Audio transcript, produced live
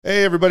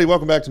Hey, everybody.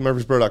 Welcome back to the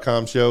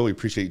MurfreesBoro.com show. We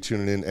appreciate you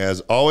tuning in.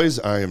 As always,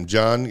 I am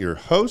John, your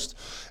host,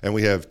 and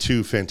we have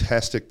two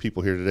fantastic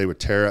people here today with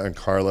Tara and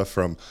Carla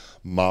from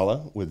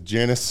MAHLE, with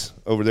Janice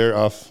over there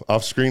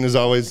off screen as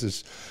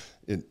always.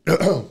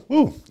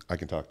 Woo, I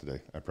can talk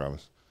today, I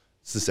promise.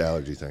 It's this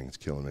allergy thing. It's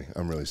killing me.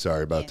 I'm really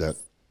sorry about that.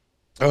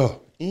 Oh,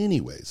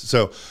 anyways.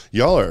 So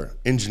y'all are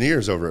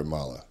engineers over at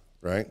MAHLE,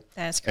 right?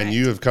 That's correct. And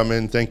you have come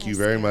in. Thank you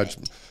very much.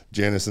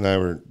 Janice and I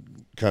were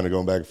kind of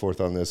going back and forth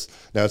on this.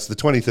 Now, it's the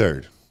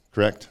 23rd.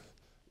 Correct?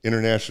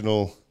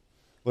 International,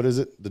 what is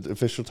it, the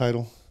official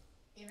title?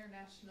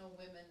 International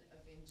Women of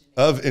Engineering.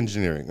 Of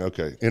Engineering,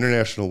 okay.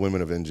 International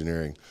Women of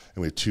Engineering.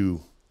 And we have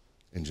two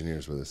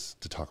engineers with us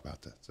to talk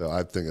about that. So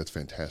I think that's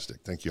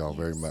fantastic. Thank you all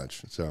very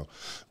much. So,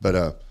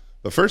 but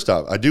first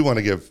off, I do want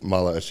to give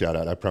MAHLE a shout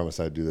out. I promise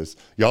I'd do this.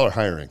 Y'all are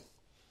hiring.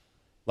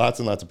 Lots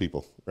and lots of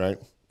people, right?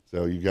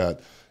 So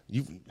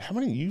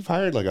you've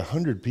hired like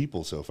 100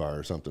 people so far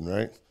or something,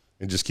 right?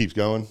 It just keeps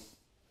going.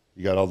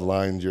 You got all the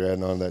lines you're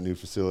adding on that new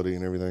facility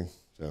and everything.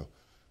 So,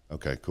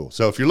 okay, cool.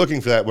 So if you're looking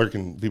for that, where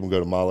can people go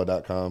to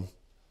mahle.com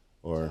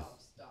or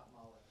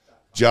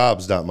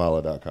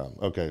jobs.mahle.com?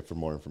 Okay, for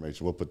more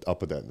information. I'll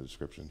put that in the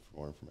description for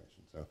more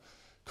information. So,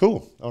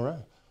 cool. All right.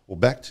 Well,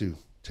 back to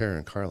Tara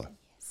and Carla.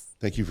 Yes.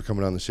 Thank you for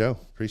coming on the show.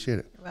 Appreciate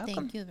it. You're welcome.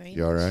 Thank you very much.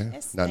 You all right?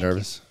 Yes, Not thank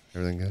nervous?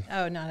 Everything good?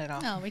 Oh, not at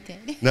all. No, we're good.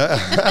 No,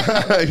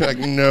 you're like,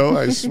 no,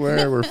 I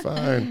swear we're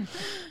fine.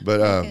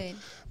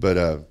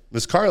 But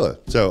Miss Carla,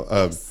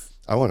 so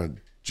I want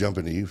to jump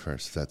into you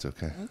first, if that's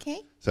okay. Okay.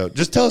 So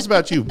just tell us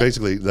about you,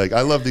 basically. Like,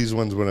 I love these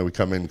ones when we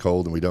come in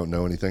cold and we don't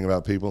know anything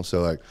about people.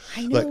 So,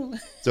 I know.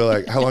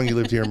 How long you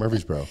lived here in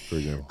Murfreesboro, for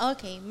example?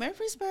 Okay,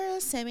 Murfreesboro,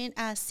 6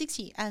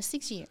 years.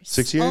 6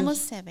 years?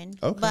 Almost 7.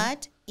 Okay.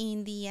 But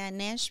in the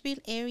Nashville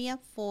area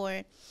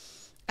for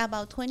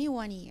about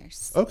 21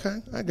 years.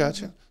 Okay, I got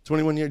you.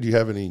 21 years. Do you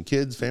have any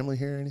kids, family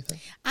here, or anything?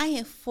 I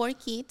have 4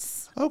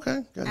 kids.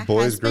 Okay. Got A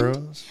boys, husband.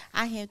 girls?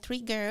 I have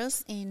 3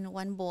 girls and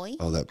 1 boy.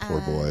 Oh, that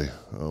poor boy.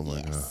 Oh, my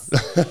yes.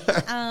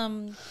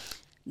 God.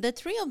 The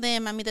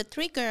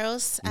 3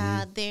 girls,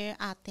 they're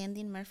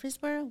attending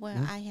Murfreesboro, where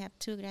I have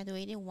 2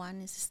 graduated.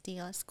 1 is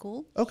still at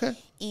school. Okay.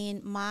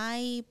 And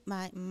my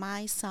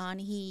son,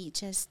 he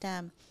just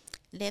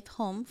left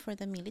home for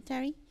the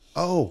military.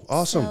 Oh,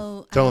 awesome.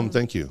 So, Tell him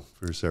thank you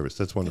for your service.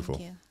 That's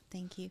wonderful.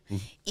 Thank you.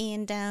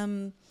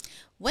 And,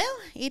 well,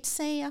 it's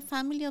a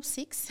family of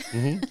 6.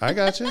 I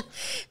got you.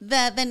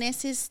 The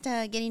nest is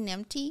getting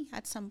empty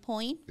at some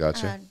point.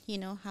 Gotcha. You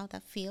know how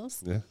that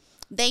feels. Yeah.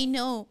 They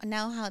know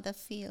now how that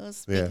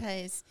feels Yeah.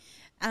 because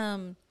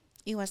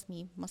it was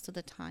me most of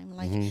the time,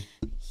 like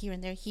here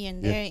and there.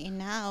 And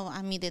now,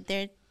 that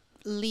they're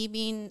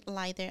living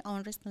like their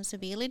own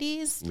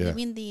responsibilities,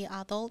 living the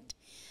adult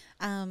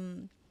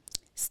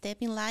step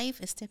in life.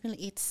 It's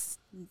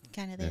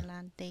kind of their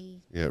land.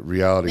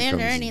 Reality They're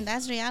comes. learning.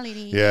 That's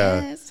reality.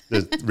 Yeah. Yes.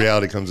 The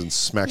reality comes and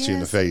smacks you in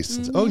the face.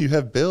 And says, oh, you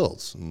have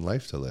bills and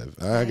life to live.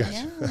 I got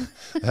you.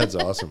 That's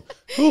awesome.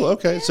 Cool.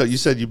 Okay. So you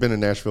said you've been in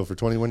Nashville for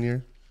 21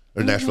 years?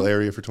 Or Nashville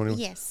area for 21?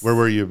 Yes. Where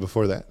were you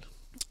before that?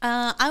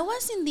 I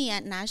was in the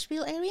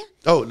Nashville area.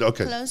 Oh,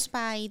 okay. Close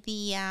by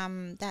the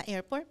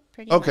airport,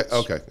 pretty Okay,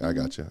 much. okay. I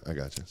got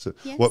you. So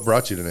Yes. what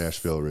brought you to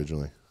Nashville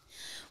originally?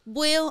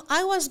 Well,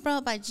 I was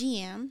brought by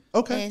GM.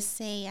 Okay.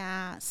 As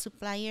a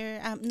supplier.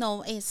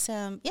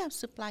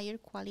 Supplier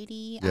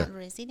quality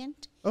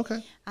resident.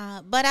 Okay.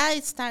 But I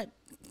started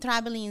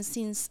traveling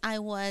since I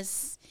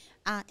was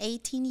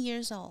 18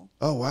 years old.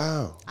 Oh,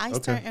 wow. I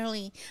started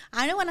early.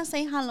 I don't want to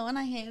say how long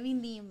I have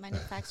in the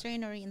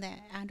manufacturing or in the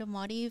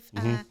automotive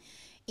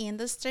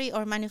industry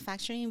or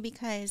manufacturing,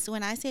 because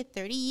when I said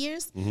 30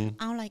 years,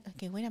 I'm like,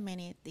 okay, wait a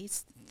minute.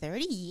 It's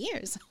 30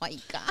 years. Oh, my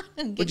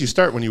God. Did you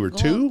start when you were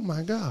 2?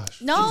 My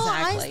gosh. No,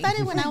 Exactly. I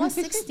started when I was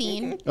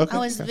 16. Okay. I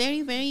was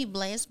very, very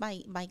blessed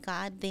by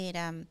God that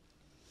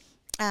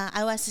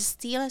I was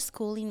still at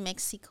school in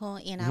Mexico,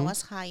 and I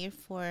was hired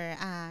for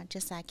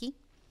Jasaki.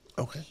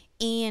 Okay.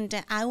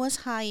 And I was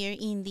hired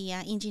in the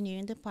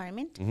engineering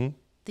department,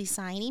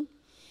 designing.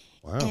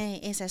 Wow.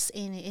 As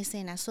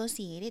an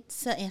associate.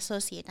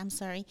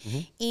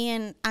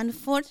 And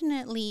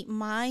unfortunately,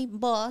 my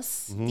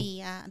boss,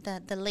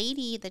 the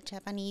lady, the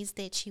Japanese,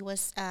 that she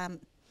was a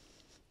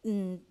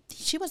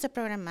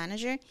program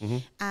manager.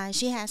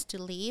 She has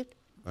to leave.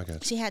 Okay.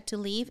 She had to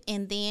leave,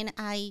 and then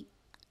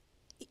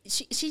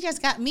she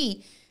just got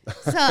me.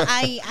 So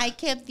I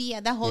kept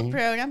the whole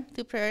program,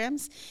 2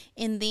 programs,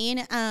 and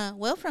then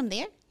from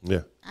there.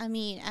 Yeah.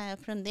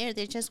 From there,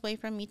 they just wait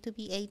for me to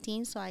be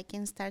 18 so I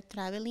can start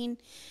traveling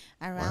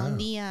around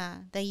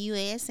the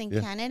U.S. and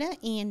Canada.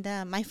 And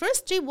my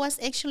first trip was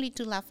actually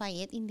to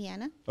Lafayette,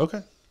 Indiana.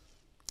 Okay.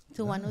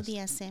 To one of the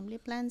assembly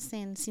plants.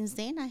 And since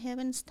then, I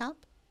haven't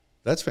stopped.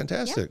 That's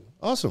fantastic.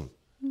 Awesome.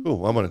 Cool.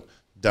 Well, I'm going to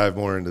dive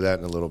more into that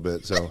in a little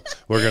bit. So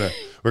we're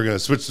gonna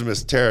switch to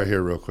Miss Tara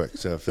here real quick.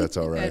 So if that's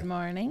all right. Good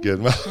morning. Good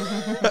morning.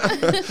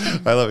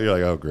 I love it. You're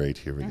like, oh, great.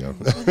 Here we go.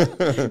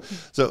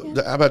 So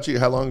how about you?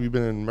 How long have you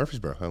been in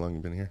Murfreesboro? How long have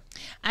you been here?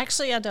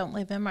 Actually, I don't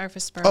live in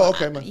Murfreesboro. Oh,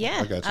 okay.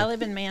 I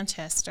live in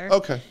Manchester.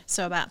 Okay.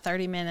 So about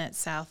 30 minutes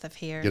south of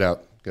here. Get out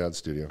of the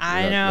studio.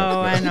 I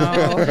No.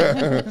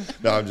 know.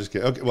 No, I'm just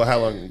kidding. Okay. Well, how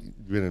long have you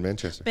been in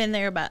Manchester? Been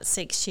there about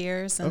 6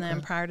 years, and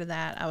then prior to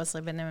that, I was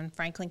living in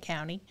Franklin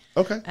County.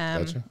 Okay.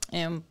 Gotcha.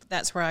 And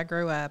that's where I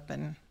grew up,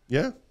 and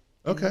Yeah.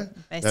 Okay.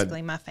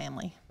 basically my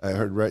family. I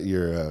heard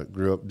you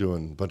grew up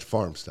doing a bunch of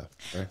farm stuff.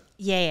 Right?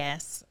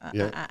 Yes,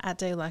 Yeah. I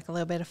do like a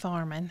little bit of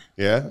farming.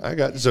 Yeah, I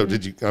got. So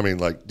did you? I mean,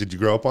 like, did you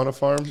grow up on a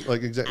farm?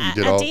 Like, exactly?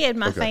 You I did.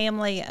 My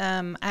family,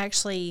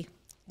 actually,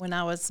 when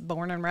I was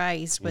born and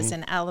raised, was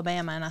in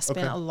Alabama, and I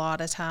spent a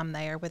lot of time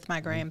there with my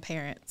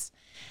grandparents.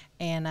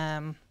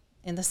 And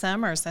in the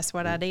summers, that's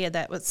what I did.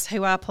 That was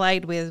who I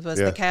played with, was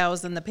the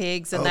cows and the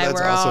pigs, and they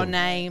were all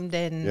named.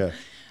 And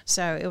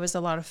so it was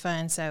a lot of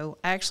fun. So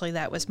actually,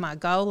 that was my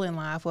goal in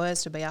life,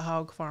 was to be a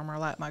hog farmer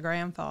like my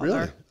grandfather.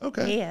 Really?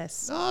 Okay.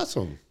 Yes.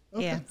 Awesome.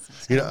 Okay. Yeah.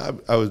 You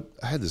know,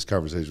 I had this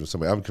conversation with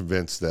somebody. I'm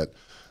convinced that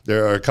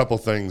there are a couple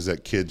things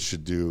that kids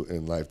should do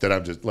in life that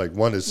I'm just like,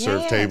 one is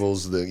serve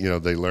tables, that, you know,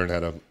 they learn how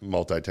to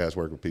multitask,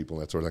 work with people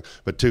and that sort of thing.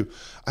 But two,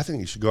 I think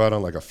you should go out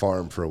on like a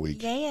farm for a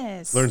week.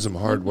 Yes. Learn some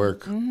hard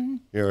work, you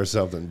know, or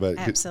something. But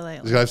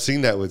Absolutely. I've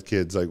seen that with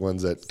kids, like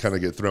ones that kind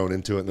of get thrown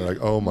into it and they're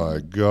like, oh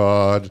my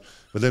God.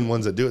 But then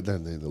ones that do it,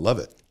 then they love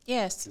it.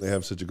 Yes. They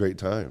have such a great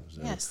time.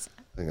 So Yes.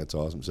 I think that's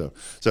awesome. So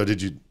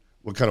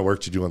what kind of work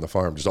did you do on the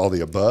farm? Just all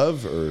the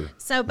above, or?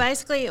 So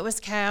basically, it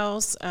was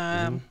cows,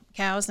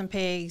 cows and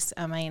pigs.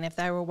 I mean, if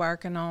they were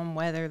working on,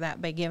 whether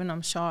that be giving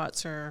them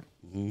shots or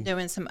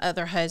doing some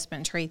other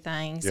husbandry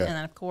things. Yeah. And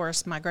then, of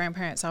course, my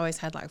grandparents always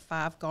had like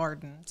 5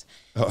 gardens.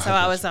 So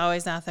I was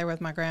always out there with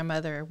my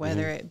grandmother,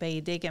 whether it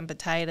be digging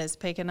potatoes,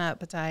 picking up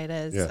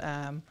potatoes,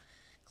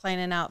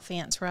 cleaning out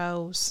fence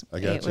rows.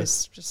 It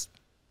was just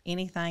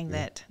anything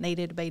that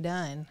needed to be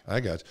done. I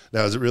got you.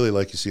 Now, is it really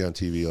like you see on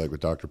TV, like with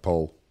Dr.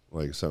 Pole?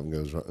 Like something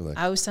goes wrong. Like,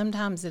 Oh,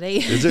 sometimes it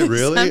is. is it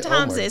really?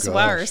 Sometimes my it's gosh.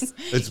 worse.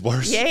 It's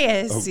worse.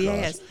 Yes, Oh, gosh.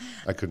 yes.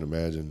 I couldn't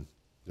imagine.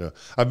 Yeah,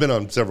 I've been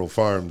on several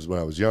farms when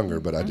I was younger,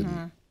 but I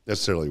didn't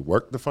necessarily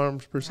work the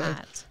farms per se.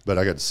 Right. But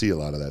I got to see a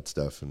lot of that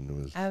stuff, and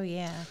it was Oh,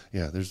 yeah.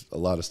 There's a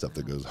lot of stuff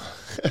that goes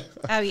on.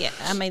 Oh, yeah.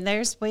 I mean,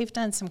 we've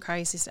done some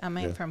crazy stuff. I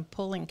mean, from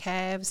pulling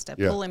calves to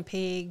pulling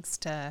pigs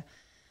to,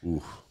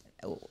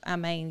 I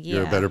mean,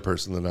 You're a better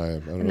person than I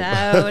am. I don't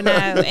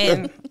No.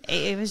 And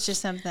it was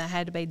just something that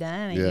had to be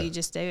done, and you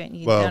just do it, and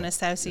you don't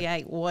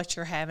associate what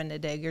you're having to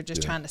do. You're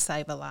just trying to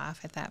save a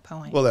life at that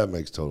point. Well, that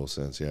makes total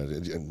sense. Yeah,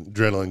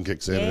 adrenaline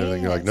kicks in and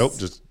everything. You're like, nope,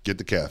 just get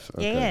the calf.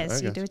 Okay.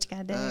 Yes, you do what you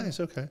got to do. Nice.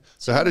 Okay.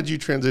 So, how did you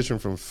transition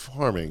from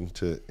farming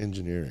to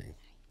engineering?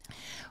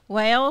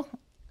 Well,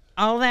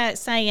 all that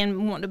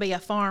saying wanting to be a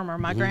farmer,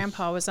 my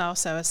grandpa was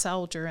also a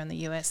soldier in the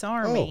U.S.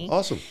 Army. Oh,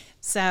 awesome.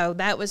 So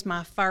that was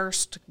my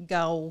first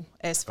goal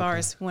as far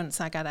as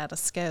once I got out of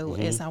school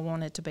is I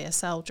wanted to be a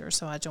soldier.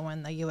 So I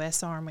joined the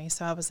U.S. Army.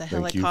 So I was a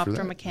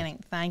helicopter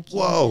mechanic. Thank you.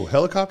 Whoa,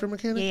 helicopter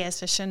mechanic?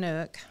 Yes, a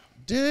Chinook.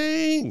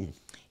 Dang.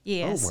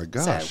 Yes. Oh, my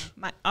gosh.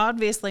 So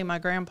obviously my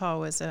grandpa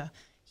was a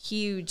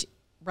huge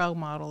role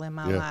model in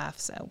my life.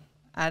 So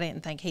I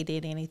didn't think he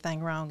did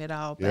anything wrong at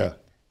all.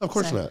 But Of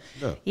course not.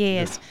 No.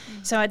 Yes.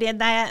 So I did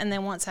that, and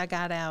then once I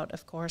got out,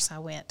 of course, I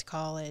went to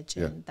college,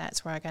 and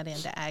that's where I got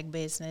into ag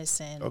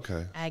business and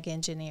ag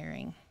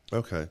engineering.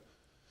 Okay.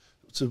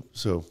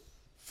 So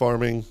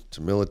farming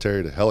to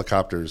military to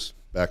helicopters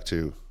back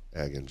to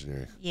ag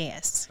engineering.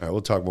 Yes. All right,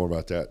 we'll talk more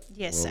about that.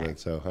 Yes, in a sir. bit.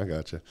 So I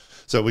got you.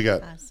 So we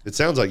got. Awesome. It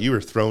sounds like you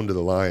were thrown to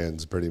the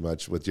lions pretty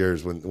much with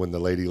yours when the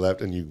lady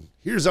left, and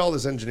here's all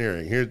this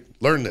engineering. Here,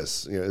 learn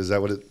this. You know, is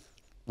that what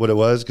it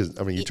was? Because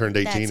I mean, you turned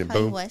 18 and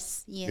boom. It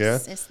was. Yes.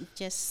 Yeah? It's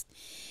just,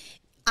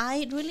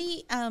 I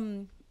really,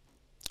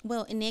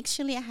 well,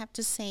 initially I have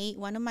to say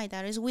one of my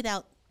daughters,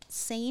 without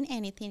saying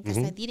anything, because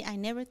I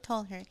never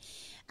told her,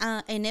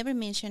 I never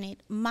mentioned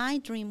it. My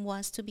dream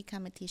was to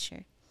become a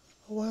teacher.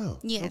 Oh, wow.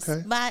 Yes.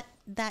 Okay. But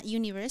that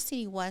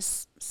university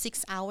was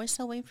 6 hours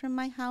away from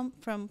my home,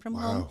 from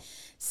home.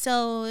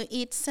 So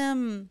it's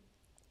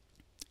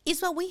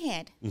what we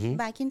had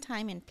back in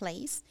time and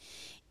place.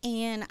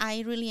 And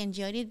I really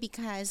enjoyed it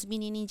because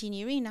being in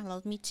engineering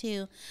allowed me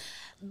to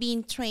be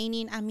in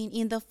training,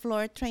 in the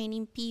floor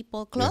training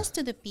people, close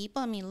to the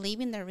people,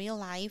 living the real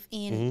life.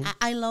 And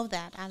I love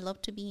that. I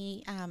love to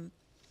be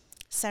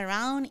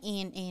surround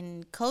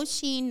in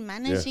coaching,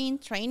 managing,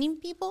 training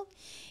people.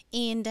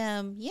 And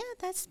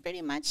that's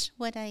pretty much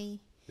what I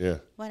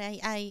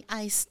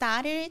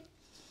started.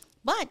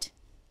 But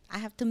I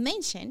have to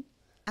mention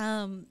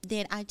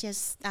that I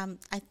just,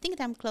 I think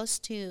that I'm close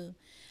to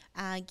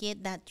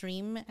get that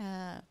dream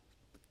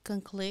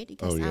conclude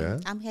because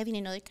I'm having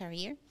another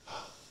career.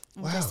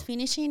 I'm just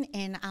finishing,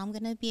 and I'm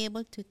going to be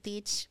able to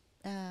teach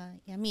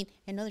I mean,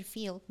 another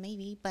field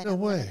maybe, but No I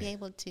want way. to be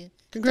able to.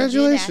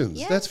 Congratulations.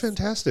 Yes. That's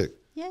fantastic.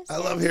 Yes, I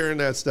love hearing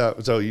that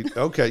stuff. So you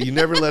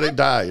never let it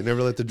die. You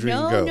never let the dream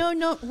go.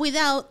 No.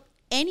 Without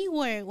any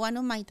work, one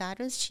of my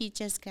daughters, she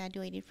just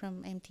graduated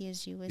from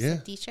MTSU as a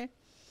teacher.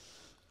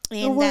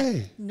 And, No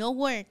way. No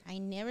word. I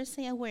never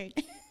say a word.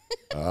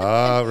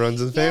 Runs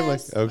in the family.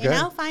 Yes. Okay. And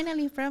now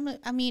finally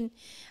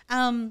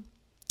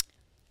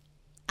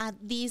at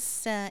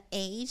this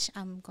age,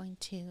 I'm going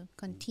to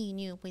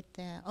continue with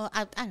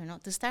I don't know,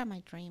 to start my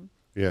dream.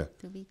 Yeah.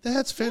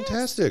 That's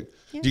fantastic.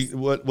 Yes.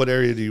 What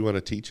area do you want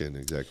to teach in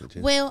exactly,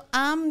 Jen? Well,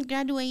 I'm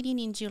graduating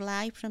in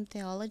July from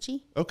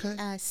theology. Okay.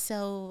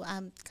 So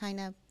I'm kind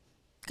of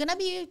going to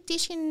be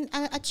teaching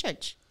at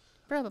church,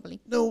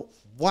 probably. No.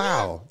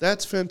 Wow.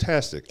 That's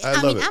fantastic.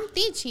 I love it. I'm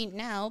teaching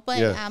now,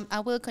 but I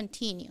will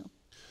continue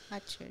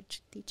at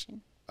church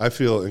teaching. I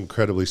feel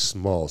incredibly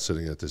small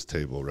sitting at this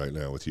table right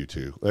now with you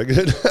two. Like,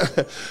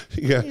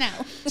 No.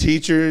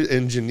 Teacher,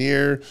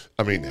 engineer,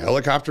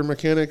 helicopter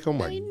mechanic. Oh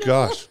my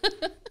gosh.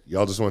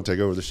 Y'all just want to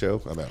take over the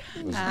show? I'm out.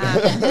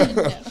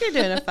 You're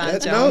doing a fine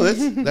job.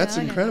 No, that's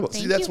incredible.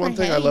 Thank See, that's you one for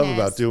thing I love having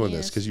about us. doing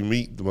this, Yes. because you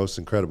meet the most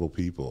incredible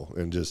people,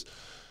 and just,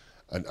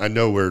 I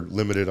know we're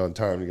limited on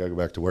time. You got to go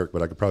back to work,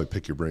 but I could probably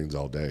pick your brains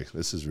all day.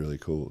 This is really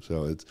cool.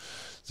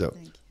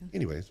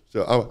 Anyways,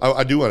 so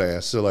I do want to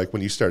ask. So, like,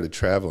 when you started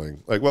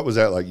traveling, like, what was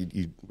that like?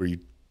 Were you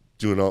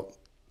doing all?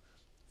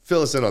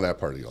 Fill us in on that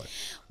part of your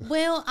life.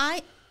 Well,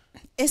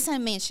 as I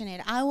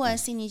mentioned I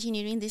was in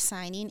engineering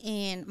designing,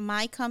 and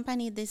my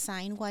company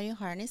designed wire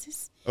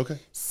harnesses. Okay.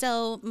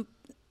 So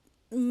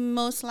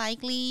most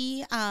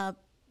likely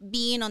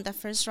being on the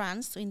first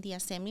runs in the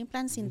assembly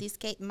plants. In this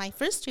case, my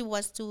first trip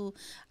was to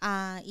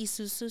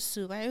Isuzu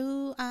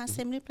Subaru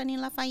assembly plant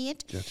in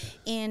Lafayette. Gotcha.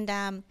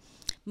 And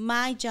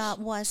my job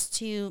was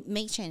to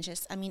make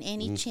changes.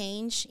 Any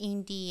change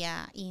in the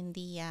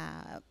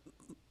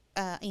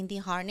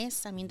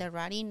harness. The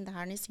rotting, the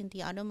harness in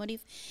the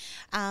automotive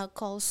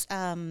cause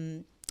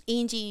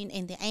engine,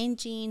 and the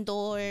engine,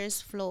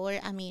 doors, floor.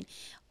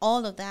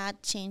 All of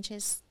that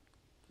changes.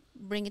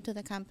 Bring it to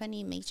the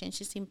company, make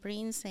changes in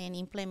prints, and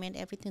implement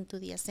everything to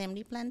the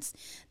assembly plants.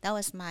 That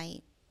was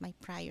my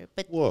prior.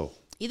 But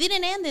it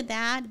didn't end at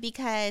that,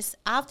 because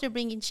after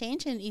bringing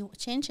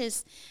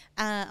changes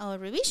or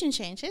revision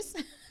changes,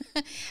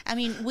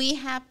 we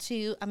have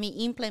to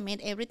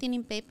implement everything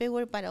in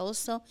paperwork, but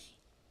also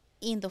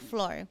in the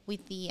floor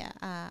with the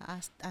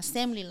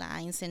assembly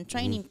lines and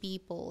training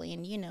people,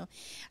 and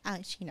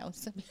she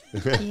knows.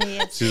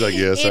 Yes. She's like,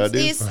 yes, I do.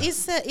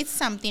 It's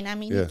something.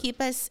 It keep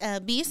us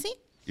busy.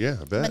 Yeah,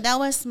 I bet. But that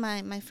was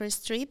my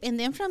first trip, and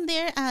then from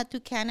there to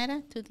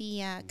Canada, to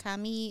the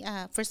Kami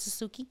for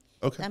Suzuki.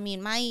 Okay.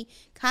 My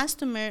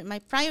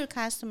prior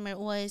customer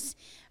was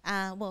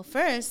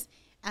first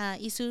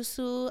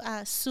Isuzu,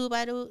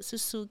 Subaru,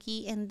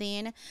 Suzuki, and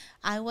then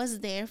I was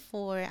there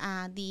for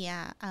the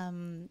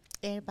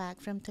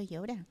airbag from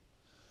Toyota.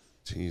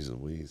 Jeez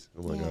Louise!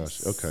 Oh my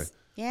Yes. gosh! Okay.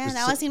 Yeah,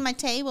 that was in my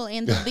table,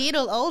 and the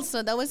Beetle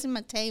also, that was in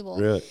my table.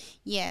 Really?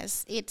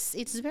 Yes,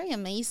 it's very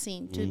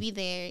amazing to be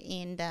there,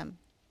 and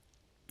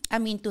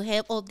to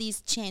have all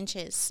these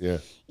changes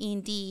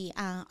in the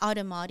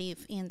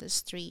automotive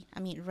industry.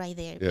 Right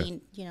there, being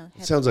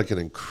It sounds like an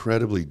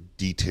incredibly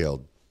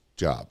detailed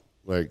job.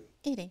 Like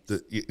it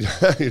is.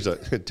 He's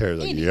like, Tara's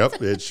like, yep,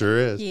 it sure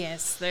is.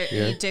 Yes,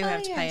 you do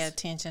have to pay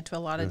attention to a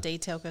lot of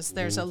detail, because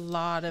there's a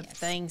lot of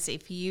things.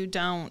 If you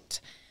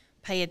don't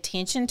pay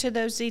attention to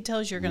those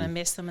details, you're going to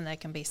miss them, and they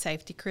can be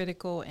safety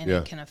critical, and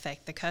it can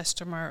affect the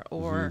customer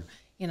or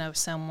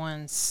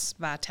someone's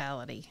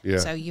vitality. Yeah.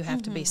 So you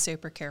have to be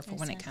super careful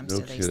when it comes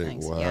to these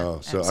things. Wow. Yeah,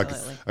 So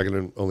absolutely. I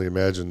can only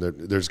imagine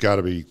that there's got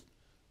to be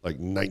like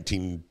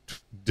 19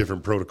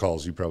 different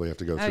protocols you probably have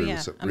to go through. Yeah.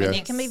 So,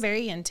 it can be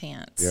very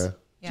intense. Yeah.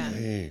 Yeah.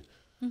 Dang.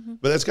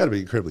 But that's got to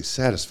be incredibly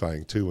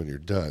satisfying too when you're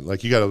done.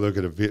 Like, you got to look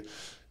at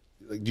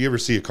like, do you ever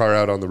see a car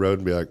out on the road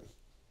and be like,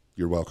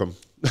 "You're welcome"?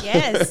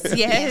 Yes.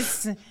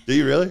 Do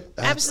you really?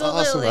 That's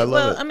Absolutely. awesome. I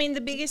love it.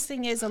 The biggest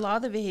thing is a lot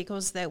of the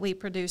vehicles that we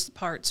produce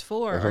parts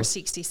for are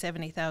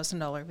 $60,000,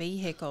 $70,000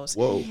 vehicles.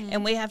 Whoa.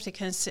 And we have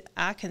to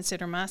I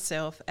consider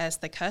myself as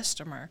the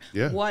customer.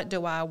 Yeah. What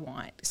do I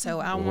want? So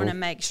I want to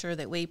make sure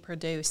that we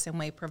produce and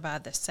we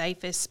provide the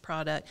safest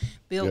product,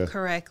 built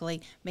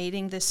correctly,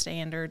 meeting the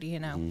standard,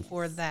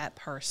 for that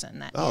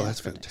person. That's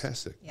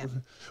fantastic. Yeah.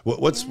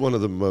 What's one of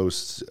the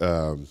most,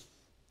 I'm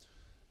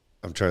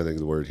trying to think of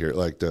the word here,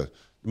 like the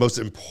most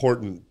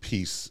important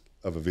piece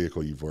of a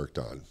vehicle you've worked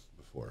on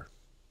before?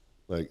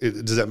 Like,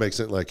 does that make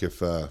sense? Like, if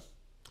trying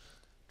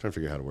to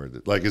figure out how to word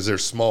it. Like, is there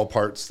small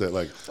parts that,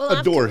 like,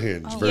 a door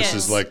hinge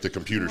versus like the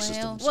computer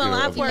systems?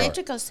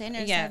 Electrical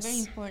centers are very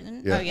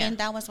important. Yeah. And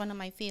that was one of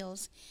my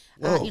fields.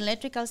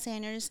 Electrical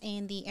centers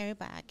and the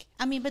airbag.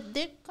 But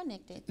they're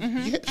connected.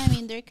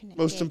 They're connected.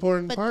 Most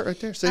important part right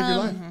there. Save your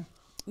life.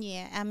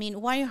 Yeah.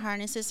 Wire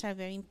harnesses are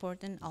very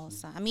important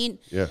also.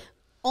 Yeah.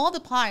 All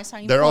the parts are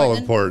important. They're all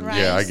important.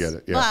 Right? Yeah, I get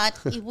it. Yeah.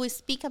 But if we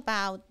speak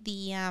about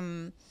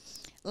the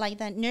like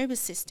the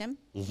nervous system,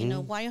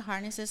 wire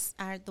harnesses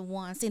are the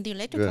ones in the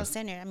electrical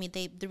center.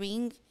 They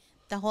bring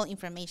the whole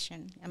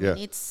information. I mean,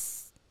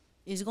 it's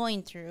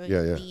going through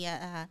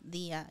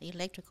the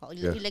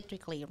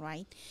electrically,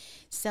 right?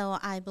 So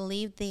I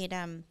believe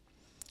that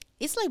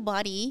it's like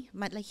body,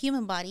 but like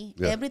human body,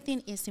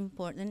 everything is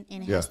important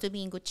and it has to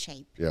be in good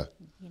shape. Yeah.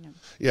 You know.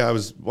 Yeah, I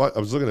was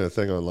looking at a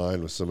thing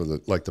online with some of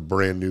the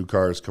brand new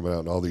cars coming out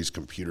and all these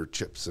computer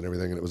chips and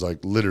everything, and it was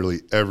like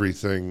literally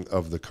everything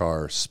of the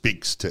car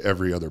speaks to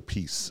every other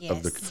piece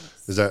of the.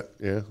 Is that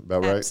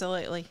about right?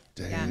 Absolutely.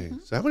 Dang. Yeah.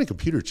 So how many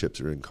computer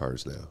chips are in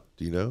cars now?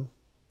 Do you know?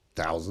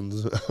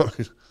 Thousands.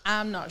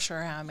 I'm not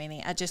sure how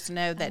many. I just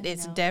know that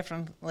it's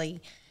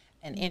definitely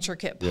an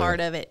intricate part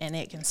of it, and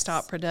it can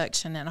stop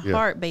production in a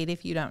heartbeat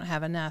if you don't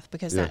have enough,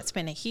 because that's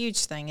been a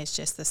huge thing. It's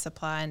just the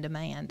supply and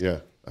demand. Yeah,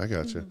 I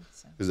got you.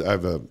 Because I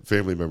have a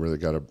family member that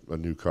got a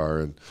new car,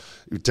 and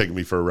he was taking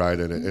me for a ride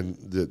in it, and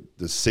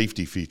the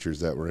safety features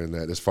that were in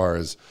that, as far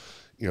as,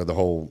 you know, the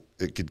whole,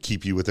 it could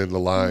keep you within the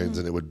lines,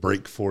 and it would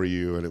brake for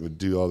you, and it would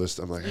do all this.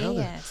 I'm like, how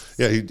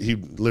he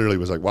literally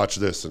was like, watch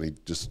this, and he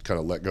just kind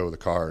of let go of the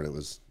car, and it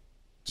was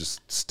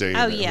just staying.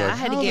 Oh, there. yeah, Like, I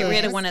had to get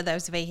rid of one of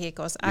those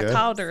vehicles. I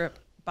called her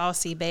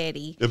Bossy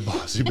Betty.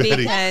 Bossy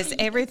Betty. Because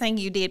everything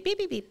you did, beep,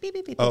 beep, beep, beep,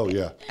 beep, beep. Oh, beep.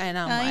 yeah. And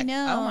I'm I like,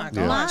 know. oh, my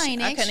gosh.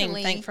 Mine, I couldn't even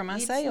actually, think for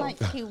myself.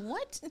 It's like, hey,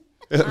 what?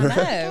 I know.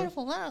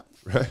 Careful up.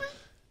 Right.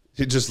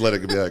 He just let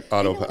it be like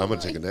auto. I'm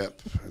gonna take a nap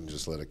and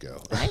just let it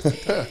go.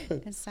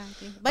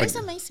 Exactly. But it's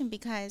amazing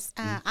because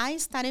I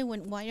started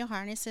with wire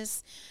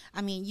harnesses.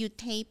 I mean, you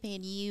tape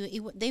it.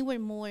 They were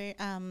more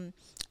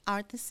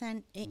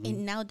artisan.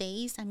 And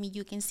nowadays, I mean,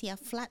 you can see a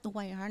flat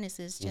wire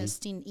harnesses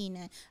just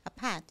in a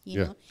path.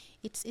 You know,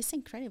 it's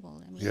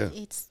incredible. I mean,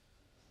 it's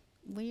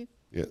weird.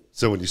 Yeah.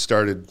 So when you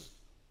started,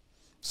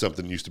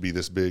 something used to be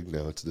this big.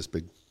 Now it's this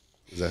big.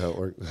 Is that how it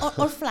works?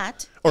 Or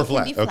flat. Or It can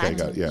flat. be Okay, flat.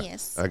 got it. Yeah.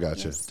 Yes. I got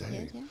you. Yes.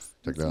 Dang. Yes.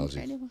 Technology.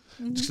 It's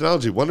incredible.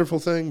 Technology, wonderful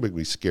thing, but it can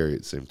be scary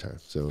at the same time.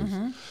 So,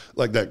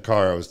 like that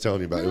car I was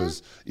telling you about, it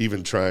was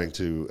even trying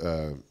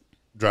to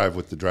drive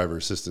with the driver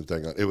assistant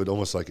thing. It would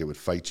almost like it would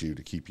fight you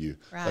to keep you.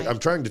 Right. Like, I'm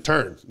trying to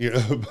turn, you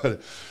know,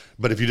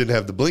 but if you didn't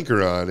have the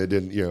blinker on, it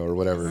didn't, you know, or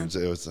whatever. And so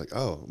it was like,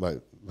 oh,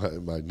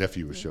 my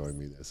nephew was showing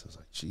me this. I was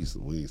like, geez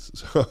Louise.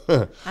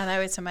 I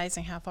know, it's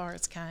amazing how far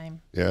it's came.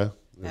 Yeah.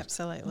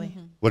 Absolutely.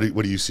 What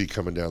do you see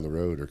coming down the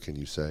road, or can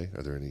you say?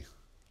 Are there any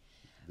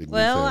big new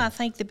Well, things? I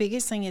think the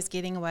biggest thing is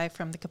getting away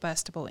from the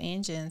combustible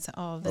engines,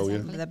 all of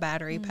the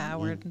battery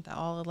powered, the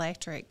all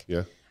electric.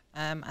 Yeah.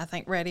 I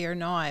think ready or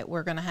not,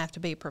 we're going to have to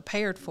be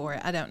prepared for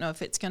it. I don't know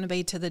if it's going to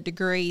be to the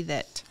degree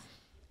that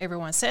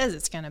everyone says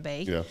it's going to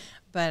be,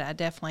 but I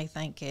definitely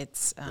think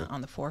it's on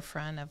the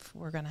forefront of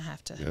we're going to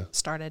have to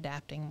start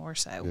adapting more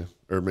so.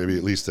 Yeah. Or maybe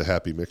at least a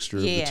happy mixture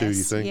of the two,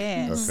 you think?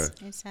 Yes.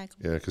 Okay.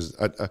 Exactly. Yeah, because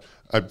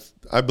I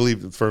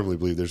firmly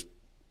believe there's,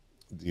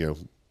 you know,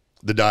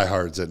 the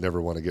diehards that never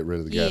want to get rid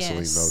of the gasoline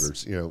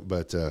motors, you know,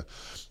 but,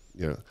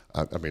 you know,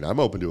 I mean, I'm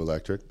open to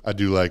electric. I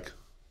do like,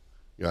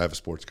 you know, I have a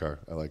sports car.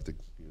 I like the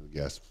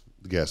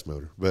gas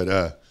motor,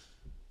 but,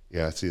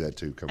 yeah, I see that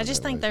too. I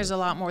just think there's a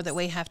lot more that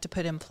we have to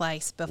put in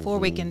place before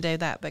we can do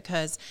that,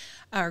 because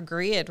our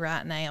grid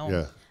right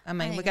now, I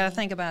mean, we got to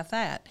think about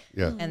that.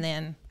 Yeah. And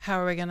then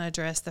how are we going to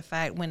address the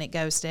fact when it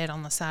goes dead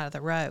on the side of the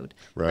road?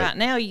 Right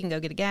now, you can go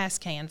get a gas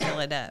can, fill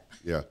it up.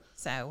 Yeah.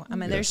 So, I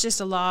mean, there's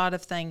just a lot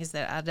of things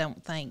that I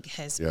don't think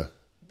has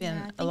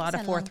been a lot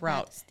of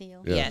forethought.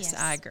 Yes,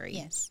 I agree.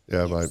 Yes.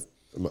 Yeah,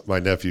 my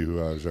nephew, who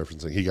I was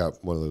referencing, he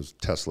got one of those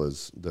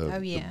Teslas,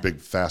 the big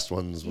fast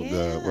ones, with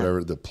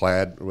the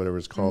Plaid or whatever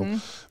it's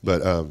called.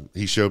 But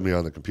he showed me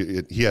on the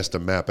computer. He has to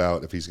map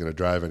out if he's going to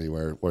drive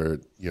anywhere where,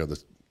 you know,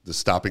 the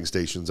stopping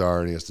stations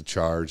are, and he has to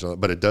charge.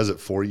 But it does it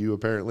for you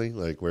apparently,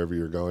 like wherever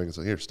you're going. It's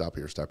like, here, stop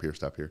here, stop here,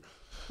 stop here.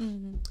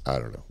 I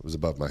don't know. It was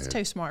above my head. It's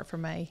too smart for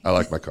me. I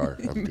like my car.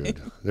 I'm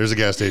good. There's a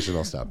gas station.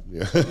 I'll stop.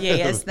 Yeah.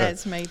 Yes,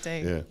 that's me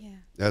too. Yeah.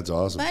 That's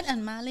awesome. But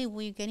on MAHLE,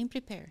 we're getting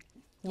prepared.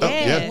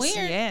 Yes,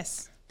 yeah.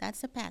 yes. That's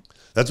the path.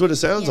 That's what it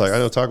sounds like. I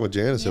know, talking with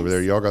Janice over Yes.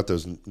 there, y'all got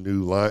those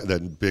new line,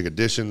 that big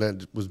addition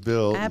that was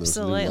built.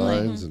 Absolutely. And those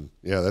new lines, and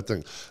that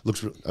thing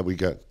looks.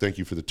 Thank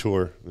you for the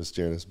tour, Miss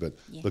Janice, but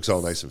looks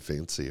all nice and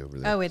fancy over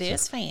there. Oh, it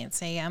is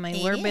fancy. I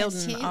mean, we're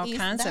building all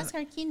kinds That's of.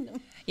 our kingdom.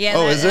 Yeah.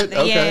 Oh, is it?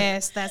 Okay.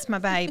 Yes, that's my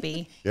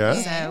baby. Yeah?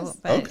 So,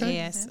 but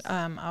yes,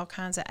 all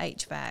kinds of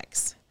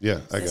HVACs.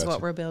 Yeah, I got is what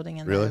you. we're building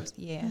in Really? those.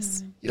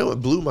 Yes. You know,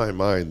 it blew my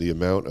mind, the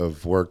amount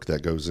of work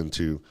that goes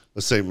into,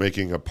 let's say,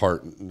 making a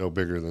part no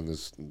bigger than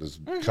this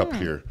cup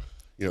here.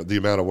 You know, the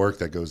amount of work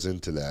that goes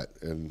into that.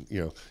 And, you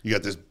know, you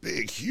got this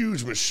big,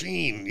 huge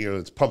machine, you know,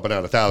 it's pumping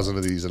out 1,000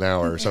 of these an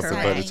hour or something.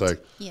 But it's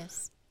like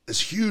this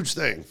huge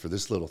thing for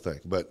this little thing.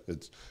 But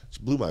it's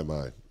blew my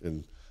mind.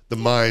 And the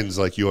minds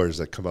like yours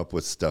that come up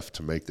with stuff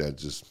to make that,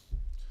 just,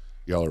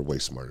 y'all are way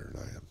smarter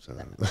than I am. So.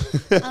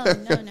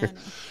 Oh, no.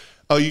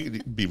 Oh, you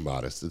can be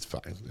modest. It's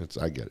fine.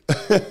 I get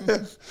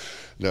it.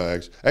 No,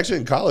 actually,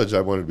 in college, I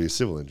wanted to be a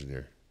civil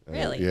engineer.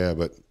 Really? Yeah,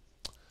 but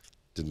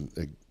didn't.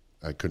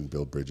 I couldn't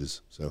build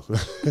bridges, so I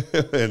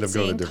ended up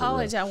going a in different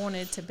college, route. I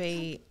wanted to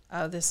be,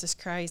 this is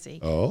crazy,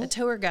 Oh? a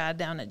tour guide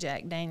down at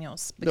Jack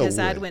Daniels, No because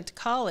I'd way. went to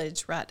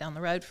college right down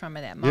the road from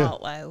it at Yeah.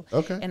 MAHLE.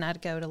 Okay. And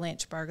I'd go to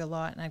Lynchburg a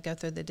lot, and I'd go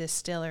through the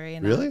distillery.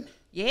 And Really?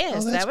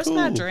 Yes, Oh, that's that was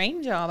my cool.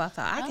 dream job. I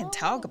thought, I can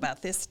talk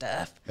about this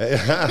stuff. Hey,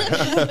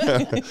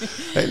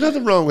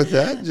 nothing wrong with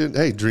that.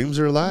 Hey, dreams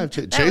are alive.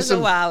 That Chase was a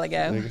them. while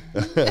ago.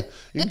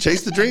 You can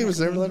chase the dreams,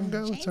 never let them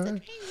go. It's all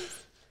right.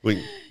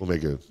 We'll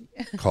make a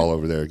call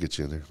over there, get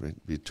you in there,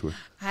 be a tour.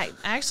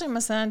 Actually, my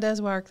son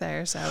does work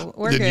there, so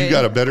we're Then good. you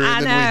got a better I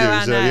end know, than we do.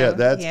 I So know. yeah,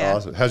 that's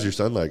awesome. How's your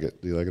son like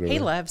it? Do you like it? Over He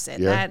there? loves it.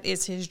 Yeah? That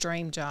is his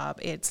dream job.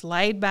 It's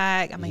laid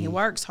back. I mean, he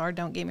works hard.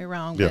 Don't get me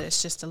wrong, Yeah. but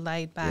it's just a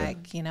laid back,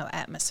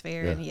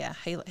 atmosphere. Yeah.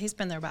 And he's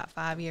been there about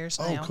 5 years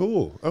Oh, now.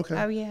 cool.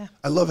 Okay. Oh yeah.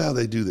 I love how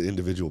they do the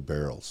individual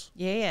barrels.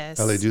 Yes.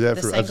 How they do that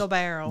the for single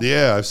barrel.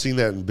 Yeah, I've seen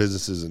that in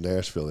businesses in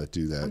Nashville that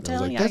do that. I'm And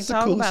telling you, I I was can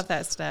like, talk that's about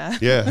that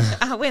stuff. Yeah,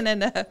 I went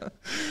and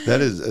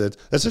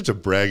that's such a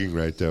bragging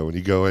right there. When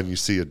you go in, you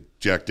see a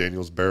Jack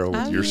Daniel's barrel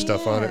with your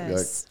stuff on it. You're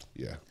like,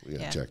 yes.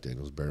 yeah, Jack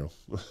Daniel's barrel.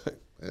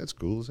 That's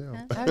cool as hell.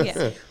 Oh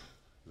yeah.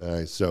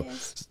 Nice. So,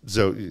 Yes.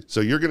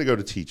 so you're going to go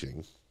to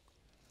teaching.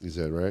 You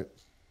said, right?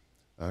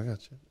 I got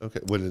you. Okay.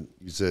 When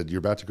you said you're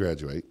about to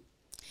graduate.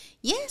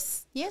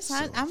 Yes,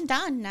 I'm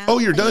done now. Oh,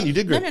 you're done? You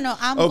did No, grad- no.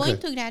 I'm Okay. going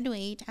to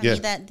graduate. I Yeah.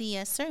 mean, that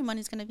the ceremony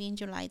is going to be in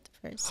July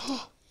the 1st.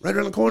 Right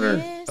around the corner.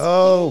 Yes,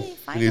 Oh,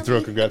 yay, you need to throw a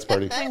finally. congrats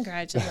party.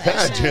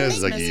 Congratulations.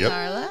 Janice like, Miss yep.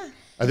 Carla.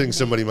 I think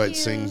somebody might you.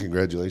 sing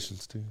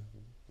congratulations too.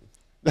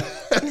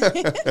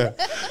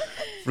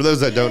 For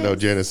those that don't know,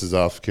 Janice is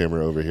off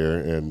camera over here,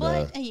 and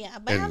But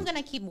and- I'm going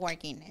to keep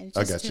working. It's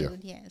I just got you.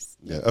 Yes.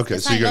 yeah, yes. okay.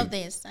 'Cause So I you're love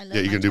gonna, this. I love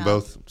yeah, you my can do job.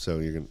 both. So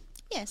you can.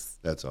 Yes.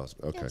 That's awesome.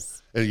 Okay,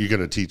 Yes. and you're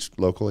gonna teach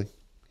locally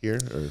here,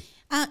 or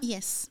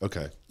Yes.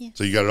 okay? Yes.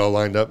 So you got it all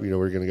lined up. You know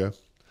where you're gonna go.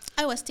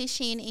 I was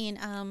teaching in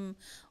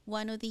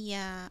one of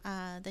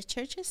the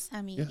churches.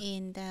 I mean,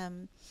 Yeah.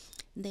 and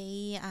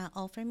they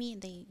offered me,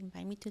 they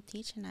invited me to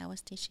teach, and I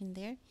was teaching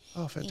there.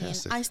 Oh,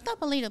 fantastic. And I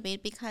stopped a little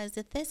bit because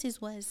the thesis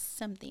was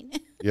something.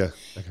 Yeah.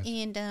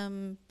 Okay.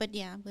 And but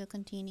yeah, we'll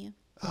continue.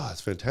 Oh, that's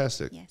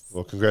fantastic. Yes.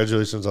 Well,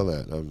 congratulations on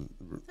that. I'm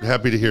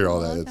happy to hear all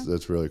that. welcome.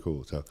 That's really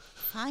cool. So,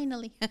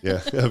 Finally. yeah,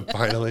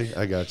 finally,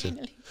 I got you.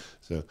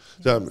 So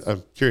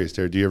I'm curious,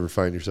 Terry. Do you ever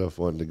find yourself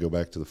wanting to go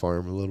back to the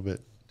farm a little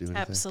bit? Do anything?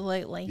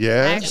 Absolutely.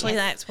 Yeah? Actually,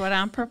 that's what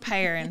I'm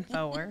preparing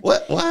for.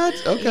 What?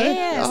 Okay.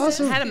 Yes.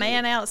 Awesome. I had a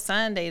man out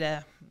Sunday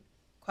to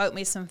quote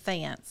me some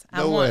fence. I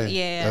No want, way.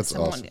 yes, That's I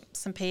want awesome.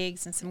 some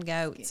pigs and some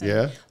goats. And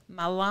Yeah.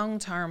 my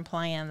long-term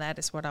plan, that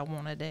is what I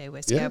want to do,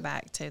 is Yeah. go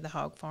back to the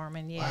hog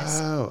farming. Yes.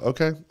 Wow.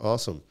 Okay.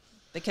 Awesome.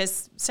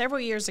 Because several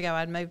years ago,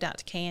 I'd moved out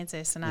to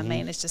Kansas and Mm-hmm. I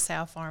managed a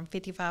sow farm,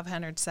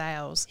 5,500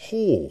 sows.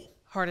 Oh.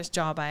 Hardest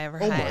job I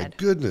ever Oh my had.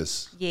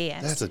 goodness.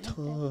 Yes. That's a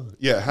ton.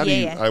 Yeah. How do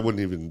you? Yeah. I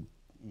wouldn't even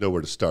know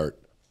where to start.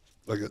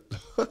 Like,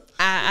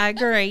 I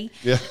agree.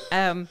 yeah.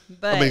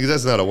 But I mean, 'cause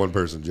that's not a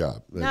one-person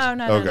job. no.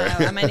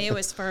 Okay. I mean, it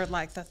was for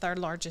like the third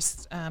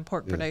largest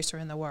pork producer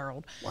in the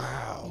world.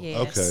 Wow.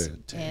 Yes. Okay.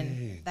 And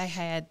Dang. they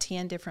had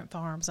 10 different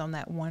farms on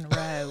that one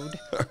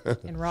road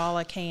in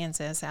Rolla,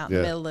 Kansas, out in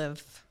Yeah. the middle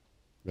of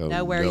No-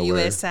 nowhere,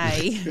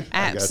 USA.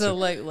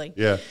 Absolutely.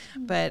 Yeah.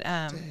 But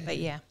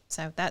yeah,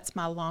 so that's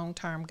my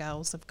long-term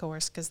goals, of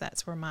course, because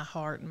that's where my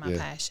heart and my Yeah.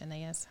 passion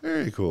is.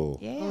 Very cool.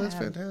 Oh, that's Yeah.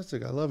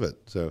 fantastic. I love it.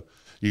 So,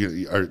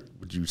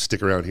 would you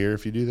stick around here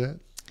if you do that?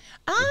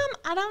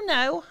 I don't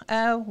know.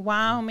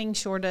 Wyoming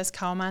sure does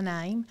call my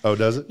name. Oh,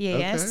 does it?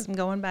 Yes, Okay. I'm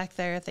going back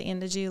there at the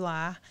end of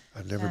July.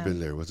 I've never been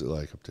there. What's it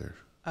like up there?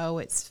 Oh,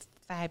 it's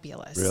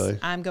fabulous. Really?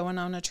 I'm going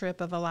on a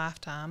trip of a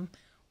lifetime.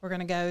 We're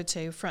going to go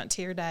to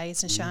Frontier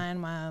Days in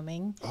Cheyenne,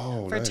 Wyoming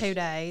Oh, for nice. 2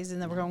 days. And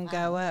then we're going to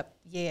go up.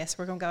 Yes,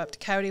 we're going to go up to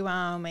Cody,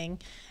 Wyoming.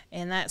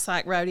 And that's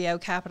like rodeo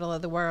capital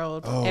of the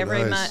world. Oh,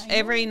 every nice.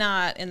 every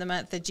night in the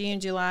month of June,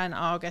 July, and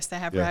August, they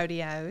have Yeah.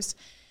 rodeos.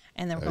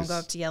 And then we're going to go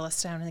Nice. up to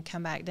Yellowstone and then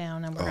come back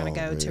down. And we're going Oh, to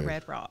go to man.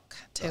 Red Rock.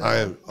 To I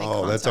a am. big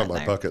Oh, that's on concert my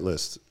there. bucket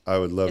list. I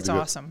would love It's to go.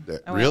 awesome.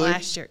 That- I went really?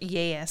 last year.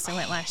 Yes, I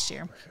went last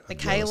year. The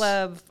jealous.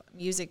 Caleb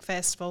Music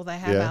Festival they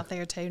have Yeah. out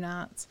there 2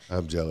 nights.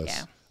 I'm jealous.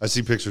 Yeah. I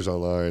see pictures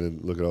online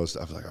and look at all this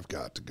stuff. I'm like, I've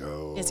got to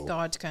go. It's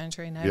God's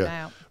country, no Yeah.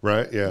 doubt.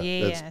 Right? Yeah.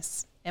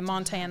 Yes. In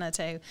Montana,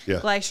 too. Yeah.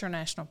 Glacier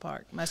National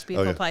Park. Most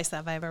beautiful yeah. place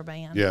I've ever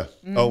been. Yeah.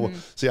 Oh, well,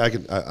 see, I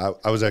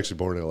was actually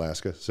born in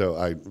Alaska, so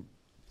I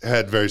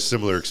had very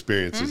similar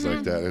experiences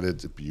like that, and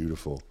it's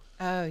beautiful.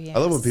 Oh, yes. I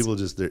love when people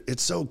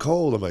it's so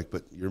cold. I'm like,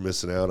 but you're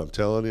missing out. I'm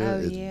telling you, Oh,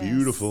 it's yes.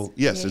 beautiful.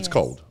 Yes, it's Yes.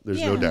 cold. There's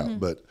no Yeah. doubt,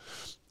 but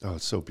oh,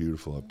 it's so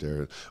beautiful up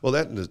there. Well,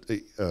 that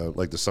and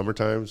like the summer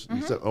times,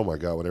 you said, oh my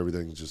God, when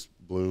everything just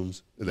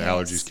blooms and the Yes.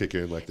 allergies kick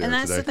in like they And are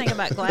that's today. the thing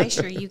about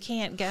Glacier. You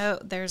can't go.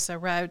 There's a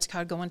road, it's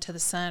called Going to the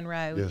Sun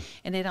Road, Yeah.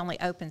 and it only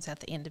opens at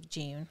the end of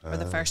June or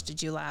the 1st of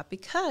July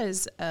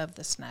because of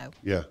the snow.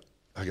 Yeah.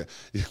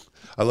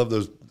 I love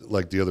those,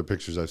 like the other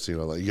pictures I've seen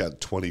online. You got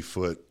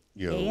 20-foot,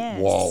 Yes.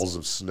 walls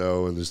of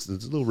snow, and there's a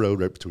little road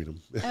right between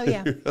them. Oh,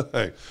 yeah. Like,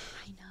 I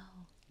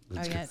know.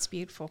 Oh, yeah, it's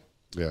beautiful.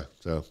 yeah.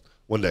 So,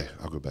 One day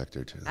I'll go back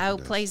there too. Oh,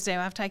 please do.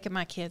 I've taken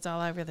my kids all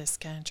over this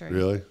country.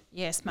 Really?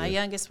 Yes. My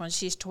youngest one,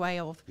 she's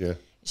 12. Yeah.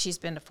 She's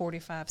been to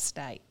 45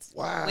 states.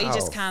 Wow. We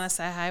just kind of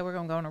say, hey, we're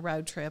going to go on a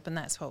road trip, and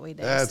that's what we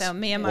do. That's so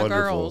me and my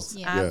wonderful. girls,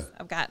 Yeah.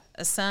 I've got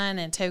a son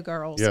and 2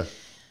 girls. Yeah.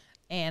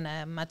 And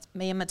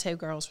me and my 2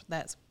 girls,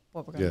 that's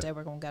what we're going to do.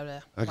 We're going to go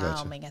to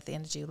Wyoming at the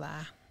end of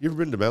July. You ever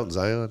been to Mount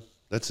Zion?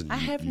 That's in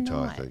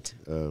Utah, not. I think.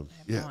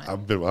 not.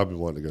 I've been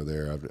wanting to go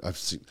there.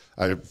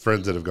 I have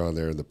friends that have gone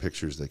there, and the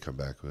pictures they come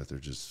back with are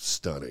just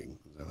stunning.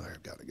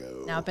 I've got to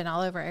go. Now, I've been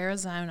all over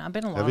Arizona. I've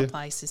been a lot of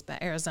places,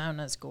 but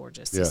Arizona is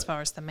gorgeous as far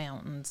as the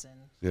mountains.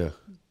 And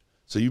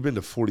So you've been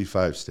to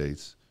 45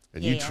 states,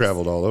 and you Yes.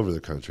 traveled all over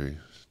the country.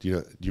 Do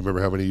you remember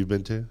how many you've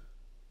been to?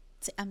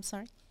 I'm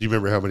sorry. Do you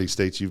remember how many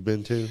states you've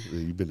been to?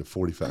 You've been to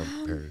 45.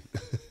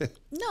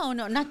 No,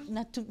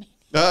 not too many.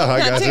 I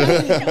got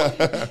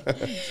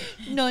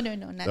you. No,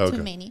 not Okay.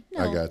 too many.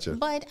 No. I gotcha.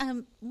 But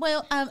I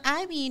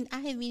have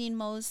been in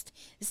most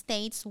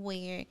states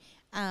where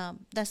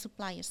the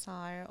suppliers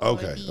are or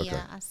the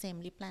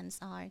assembly plants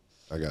are.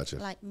 I got you.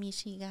 Like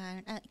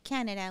Michigan,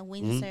 Canada,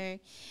 Windsor,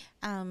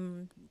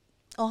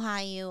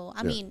 Ohio.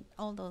 I mean,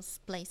 all those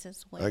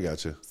places where I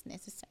got you. it's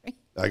necessary.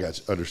 I got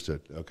you.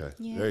 Understood. Okay.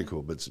 Yeah. Very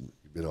cool. But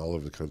you've been all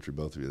over the country,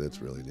 both of you.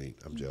 That's really neat.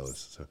 I'm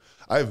jealous. So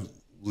I've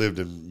lived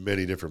in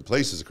many different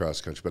places across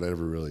the country, but I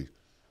never really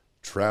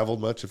traveled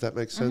much, if that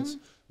makes sense.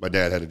 My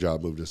dad had a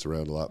job, moved us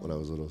around a lot when I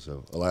was little.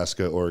 So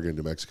Alaska, Oregon,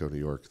 New Mexico, New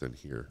York, then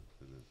here.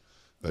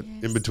 But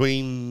in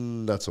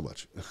between, not so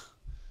much.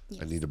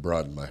 I need to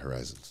broaden my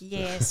horizons.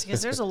 yes,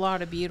 because there's a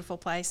lot of beautiful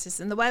places.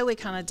 And the way we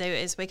kind of do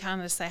it is we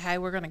kind of say, hey,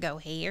 we're going to go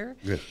here.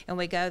 Yeah. And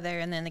we go there.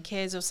 And then the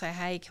kids will say,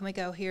 hey, can we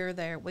go here or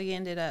there? We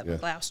ended up in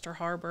Gloucester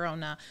Harbor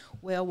on a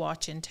whale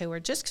watching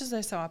tour just because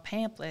they saw a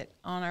pamphlet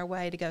on our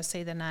way to go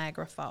see the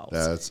Niagara Falls.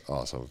 That's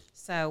awesome.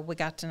 So we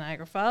got to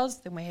Niagara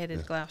Falls, then we headed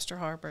to Gloucester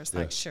Harbor. It's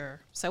like,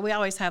 sure. So we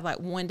always have like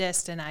one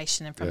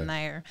destination and from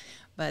there.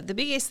 But the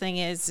biggest thing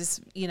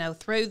is,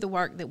 through the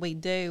work that we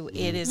do,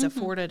 it has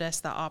afforded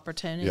us the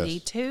opportunity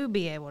to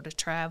be able to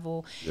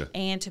travel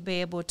and to be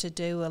able to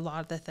do a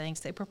lot of the things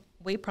that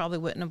we probably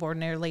wouldn't have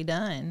ordinarily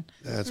done.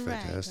 That's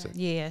fantastic.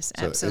 Yes,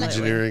 So absolutely.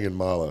 engineering and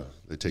MAHLE,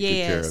 they take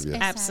good care of you.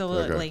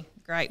 Absolutely. Okay.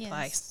 Great Yes.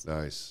 place.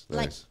 Nice.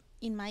 Like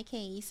in my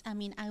case, I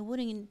mean, I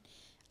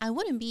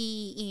wouldn't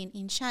be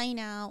in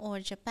China or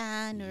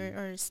Japan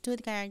or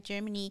Stuttgart,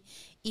 Germany,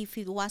 if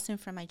it wasn't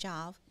for my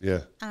job.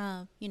 Yeah.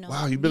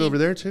 Wow, you've been over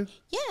there too?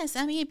 Yes,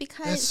 I mean,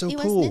 because That's so it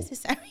was cool.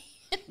 necessary.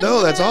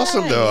 No, that's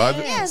awesome though.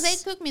 Yes, they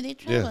took me. They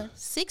traveled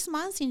 6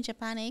 months in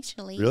Japan,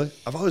 actually. Really?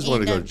 I've always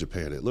wanted to go to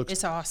Japan. It looks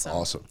It's awesome.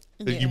 Awesome.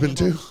 Yeah. You've been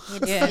too?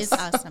 It's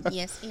awesome.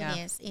 Yes, it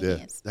is. It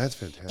is. That's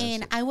fantastic.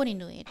 And I wouldn't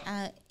do it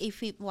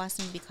if it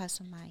wasn't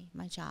because of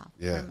my job.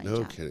 Yeah, or my no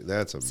job. kidding.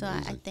 That's amazing. So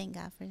I thank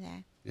God for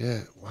that.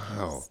 Yeah,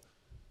 wow.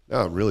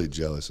 Now I'm really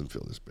jealous and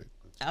feel this big.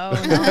 Oh,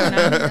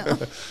 no.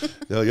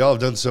 No, y'all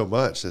have done so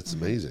much. That's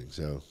amazing.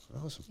 So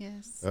awesome.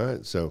 Yes. All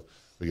right. So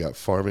we got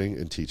farming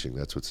and teaching.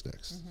 That's what's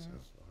next. So,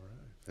 all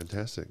right.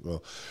 Fantastic.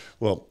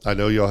 Well, I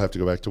know y'all have to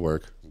go back to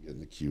work. I'm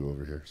getting the queue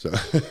over here. So,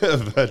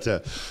 but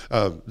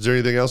is there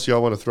anything else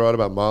y'all want to throw out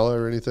about MAHLE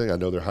or anything? I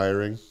know they're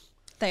hiring.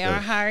 They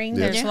are hiring.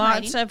 Yeah. There's They're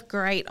lots hiring. of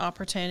great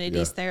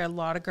opportunities Yeah. there. A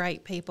lot of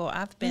great people.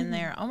 I've been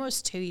there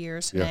almost 2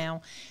 years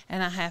now,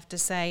 and I have to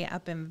say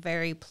I've been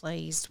very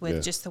pleased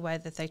with just the way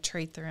that they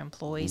treat their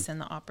employees and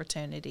the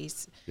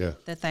opportunities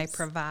that they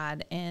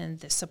provide and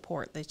the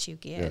support that you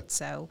get. Yeah.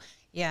 So,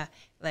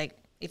 like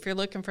if you're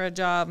looking for a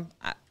job,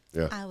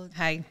 I would.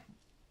 hey,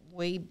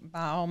 we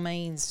by all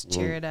means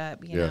cheer it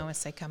up, you know, and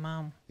say, come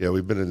on. Yeah,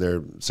 we've been in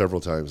there several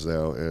times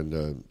now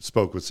and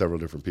spoke with several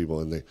different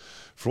people. And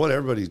for one,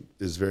 everybody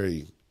is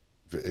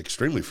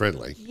extremely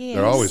friendly. Yes.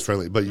 They're always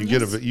friendly, but you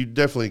you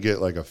definitely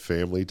get like a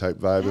family type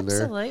vibe in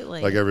there.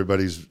 Absolutely. Like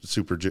everybody's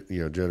super,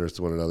 generous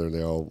to one another, and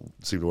they all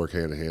seem to work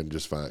hand in hand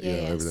just fine.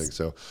 Yes. Everything.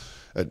 So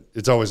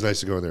it's always nice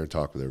to go in there and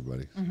talk with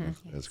everybody.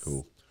 That's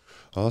cool.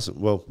 Awesome.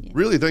 Well,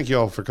 really thank you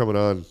all for coming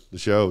on the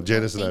show.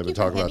 Janice and I have been Thank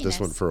you for talking about having this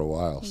one us. for a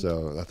while,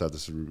 so I thought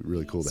this was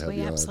really cool to have We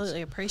you on.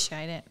 absolutely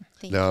appreciate it.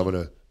 Thank Now you. I'm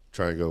going to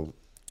try and go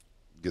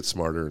get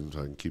smarter and so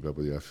I can keep up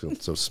with you. I feel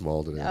so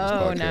small today.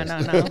 Oh, on no,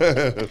 this no,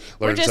 podcast. no.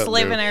 We're Learned just something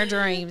living new. our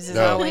dreams is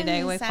No. all we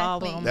do. We follow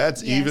Exactly. them.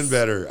 That's Yes. even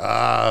better.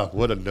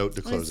 What a note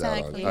to close out on.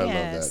 Exactly. I love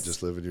Yes. that.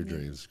 Just living your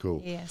dreams.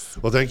 Cool. Yes.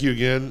 Well, thank you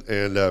again.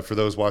 And for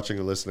those watching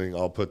and listening,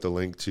 I'll put the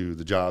link to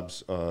the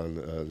jobs on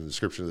the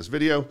description of this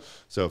video.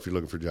 So if you're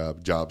looking for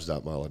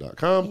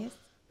jobs.mahle.com. Yes.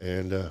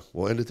 And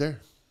we'll end it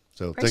there.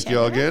 So thank Appreciate you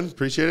all it. again.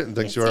 Appreciate it. And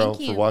thanks Yes, you all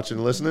thank for you. watching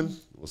and listening.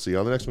 We'll see you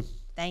on the next one.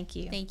 Thank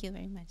you. Thank you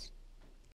very much.